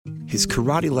his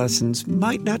karate lessons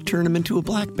might not turn him into a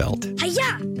black belt.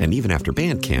 Hi-ya! And even after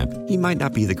band camp, he might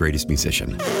not be the greatest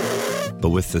musician.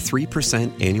 But with the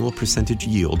 3% annual percentage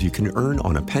yield you can earn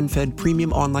on a PenFed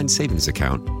premium online savings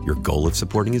account, your goal of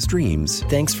supporting his dreams...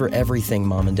 Thanks for everything,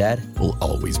 Mom and Dad. ...will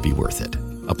always be worth it.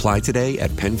 Apply today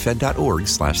at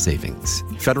PenFed.org/savings.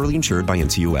 Federally insured by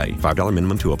NCUA. $5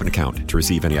 minimum to open account. To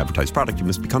receive any advertised product, you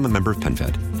must become a member of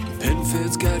PenFed.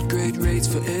 PenFed's got great rates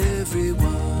for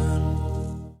everyone.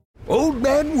 Old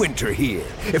Man Winter here.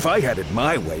 If I had it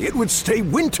my way, it would stay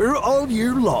winter all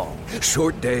year long.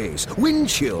 Short days, wind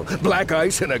chill, black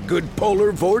ice, and a good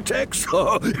polar vortex.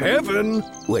 Oh, heaven.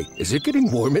 Wait, is it getting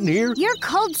warm in here? Your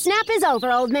cold snap is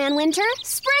over, Old Man Winter.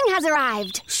 Spring has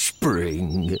arrived.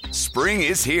 Spring. Spring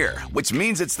is here, which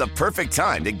means it's the perfect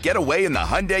time to get away in the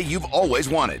Hyundai you've always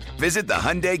wanted. Visit the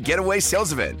Hyundai Getaway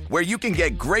Sales Event, where you can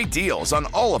get great deals on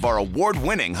all of our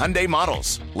award-winning Hyundai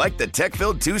models, like the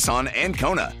tech-filled Tucson and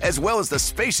Kona, as well as the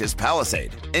spacious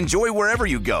Palisade. Enjoy wherever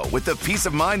you go with the peace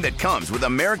of mind that comes with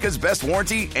America's best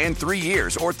warranty and 3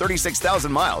 years or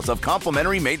 36,000 miles of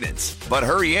complimentary maintenance. But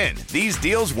hurry in, these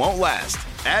deals won't last.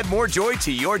 Add more joy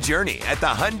to your journey at the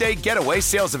Hyundai Getaway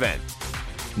Sales Event.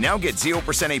 Now get 0%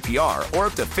 APR or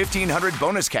up to $1,500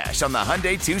 bonus cash on the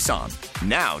Hyundai Tucson.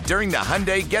 Now, during the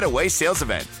Hyundai Getaway Sales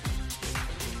Event.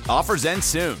 Offers end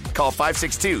soon. Call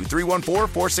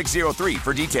 562-314-4603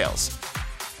 for details.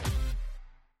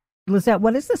 Lizette,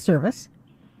 what is the service?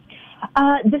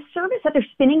 The service that they're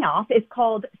spinning off is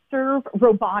called Serve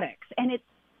Robotics, and it's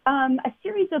a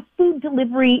series of food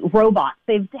delivery robots.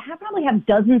 They probably have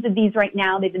dozens of these right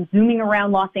now. They've been zooming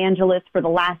around Los Angeles for the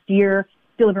last year,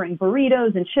 delivering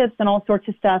burritos and chips and all sorts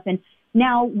of stuff. And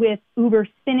now with Uber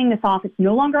spinning this off, it's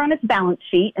no longer on its balance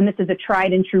sheet. And this is a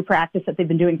tried and true practice that they've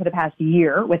been doing for the past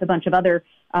year with a bunch of other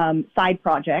side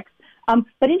projects.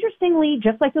 But interestingly,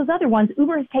 just like those other ones,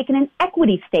 Uber has taken an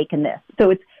equity stake in this.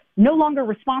 So it's no longer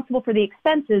responsible for the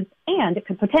expenses, and it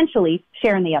could potentially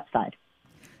share in the upside.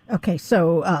 Okay,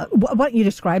 so why don't you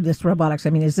describe this robotics?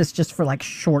 I mean, is this just for like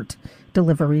short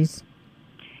deliveries?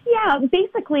 Yeah,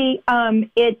 basically,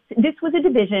 this was a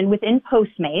division within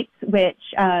Postmates, which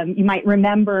you might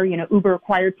remember, Uber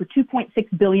acquired for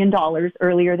 $2.6 billion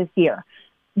earlier this year.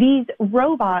 These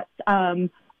robots are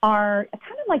kind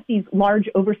of like these large,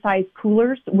 oversized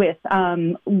coolers with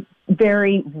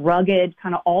very rugged,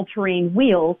 kind of all-terrain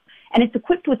wheels, and it's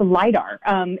equipped with LiDAR,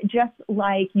 just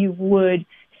like you would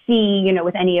see,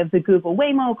 with any of the Google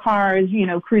Waymo cars,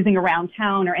 cruising around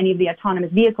town, or any of the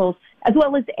autonomous vehicles, as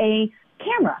well as a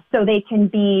camera, so they can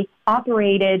be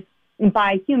operated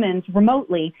by humans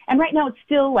remotely. And right now it's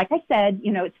still, like I said,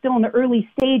 it's still in the early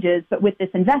stages, but with this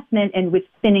investment and with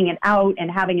spinning it out and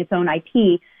having its own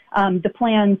IP, the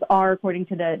plans are, according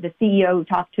to the CEO who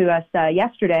talked to us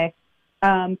yesterday,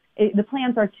 the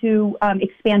plans are to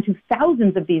expand to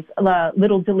thousands of these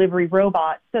little delivery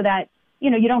robots, so that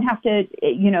you don't have to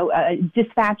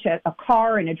dispatch a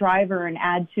car and a driver and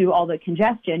add to all the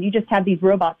congestion. You just have these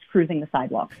robots cruising the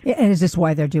sidewalk. And is this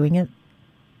why they're doing it?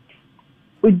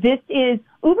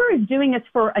 Uber is doing this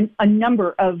for a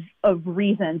number of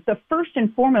reasons. The first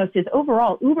and foremost is,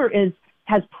 overall, Uber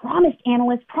has promised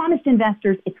analysts, promised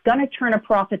investors, it's going to turn a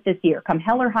profit this year. Come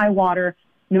hell or high water,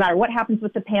 no matter what happens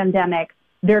with the pandemic,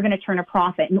 they're going to turn a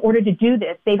profit. In order to do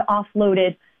this, they've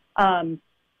offloaded a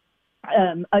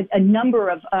number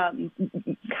of kind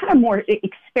of more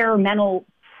experimental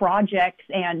projects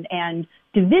and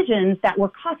divisions that were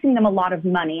costing them a lot of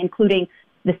money, including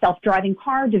the self-driving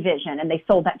car division, and they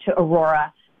sold that to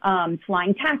Aurora.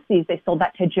 Flying taxis, they sold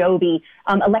that to Joby.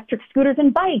 Electric scooters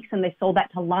and bikes, and they sold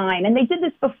that to Lime. And they did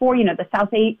this before, the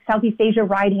Southeast Asia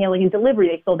ride-hailing and delivery,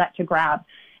 they sold that to Grab.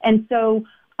 And so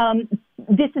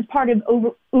this is part of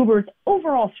Uber's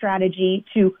overall strategy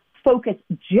to focus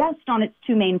just on its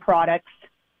two main products,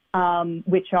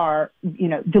 which are,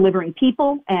 delivering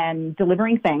people and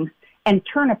delivering things, and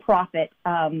turn a profit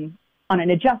on an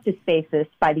adjusted basis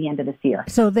by the end of this year.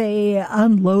 So they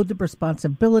unload the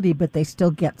responsibility, but they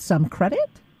still get some credit?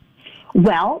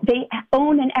 Well, they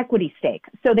own an equity stake.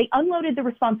 So they unloaded the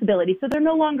responsibility. So they're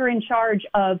no longer in charge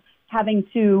of having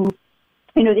to,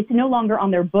 it's no longer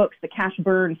on their books, the cash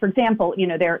burn. For example,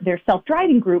 their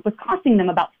self-driving group was costing them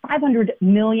about $500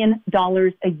 million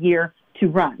a year to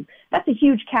run. That's a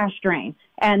huge cash drain.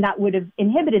 And that would have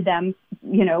inhibited them,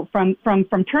 from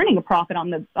turning a profit on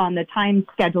the time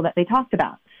schedule that they talked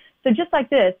about. So just like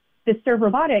this Serve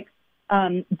Robotics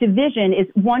division is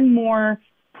one more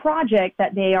project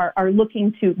that they are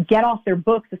looking to get off their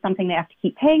books as something they have to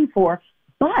keep paying for.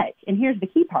 But, and here's the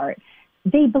key part,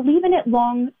 they believe in it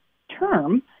long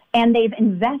term, and they've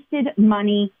invested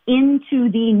money into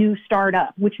the new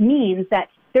startup, which means that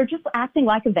they're just acting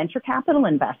like a venture capital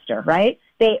investor, right?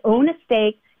 They own a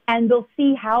stake, and they'll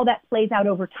see how that plays out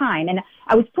over time. And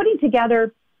I was putting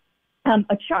together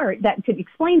a chart that could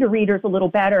explain to readers a little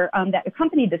better that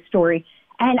accompanied this story.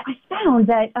 And I found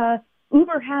that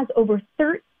Uber has over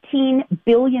 $13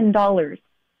 billion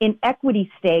in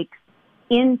equity stakes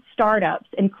in startups,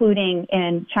 including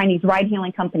in Chinese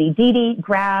ride-hailing company Didi,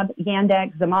 Grab,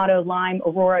 Yandex, Zomato, Lime,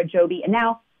 Aurora, Joby, and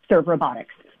now Serve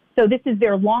Robotics. So this is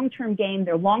their long-term game,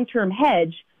 their long-term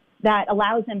hedge that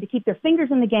allows them to keep their fingers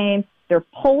in the game, their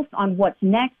pulse on what's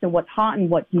next and what's hot and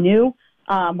what's new,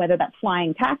 whether that's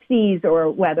flying taxis or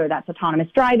whether that's autonomous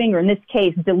driving or, in this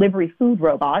case, delivery food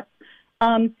robots,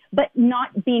 but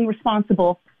not being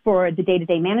responsible for the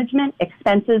day-to-day management,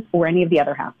 expenses, or any of the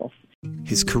other hassles.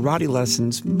 His karate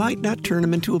lessons might not turn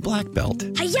him into a black belt.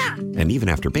 Hi-ya! And even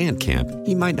after band camp,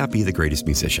 he might not be the greatest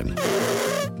musician.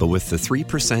 But with the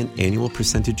 3% annual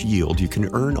percentage yield you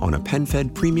can earn on a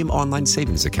PenFed premium online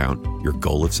savings account, your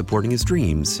goal of supporting his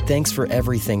dreams... Thanks for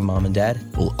everything, Mom and Dad.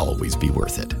 ...will always be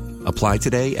worth it. Apply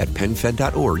today at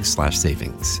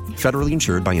PenFed.org/savings. Federally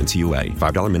insured by NCUA.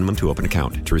 $5 minimum to open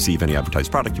account. To receive any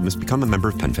advertised product, you must become a member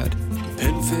of PenFed.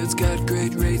 PenFed's got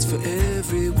great rates for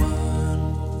everyone.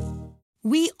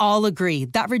 We all agree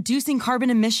that reducing carbon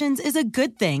emissions is a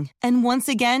good thing. And once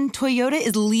again, Toyota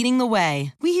is leading the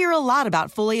way. We hear a lot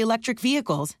about fully electric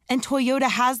vehicles, and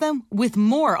Toyota has them with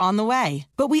more on the way.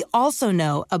 But we also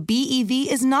know a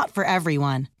BEV is not for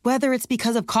everyone. Whether it's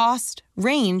because of cost,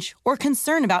 range, or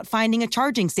concern about finding a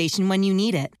charging station when you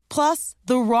need it. Plus,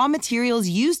 the raw materials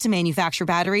used to manufacture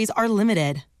batteries are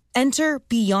limited. Enter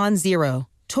Beyond Zero,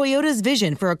 Toyota's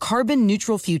vision for a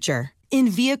carbon-neutral future. In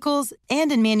vehicles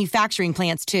and in manufacturing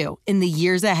plants, too, in the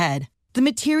years ahead. The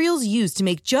materials used to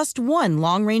make just one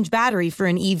long-range battery for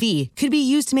an EV could be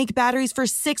used to make batteries for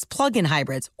 6 plug-in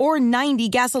hybrids or 90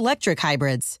 gas-electric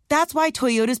hybrids. That's why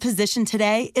Toyota's position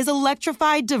today is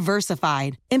electrified,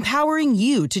 diversified, empowering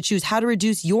you to choose how to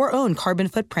reduce your own carbon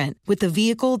footprint with the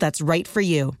vehicle that's right for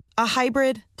you. A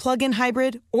hybrid, plug-in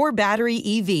hybrid, or battery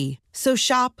EV. So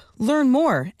shop, learn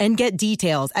more, and get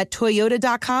details at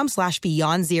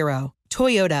toyota.com/beyondzero.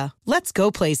 Toyota, let's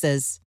go places.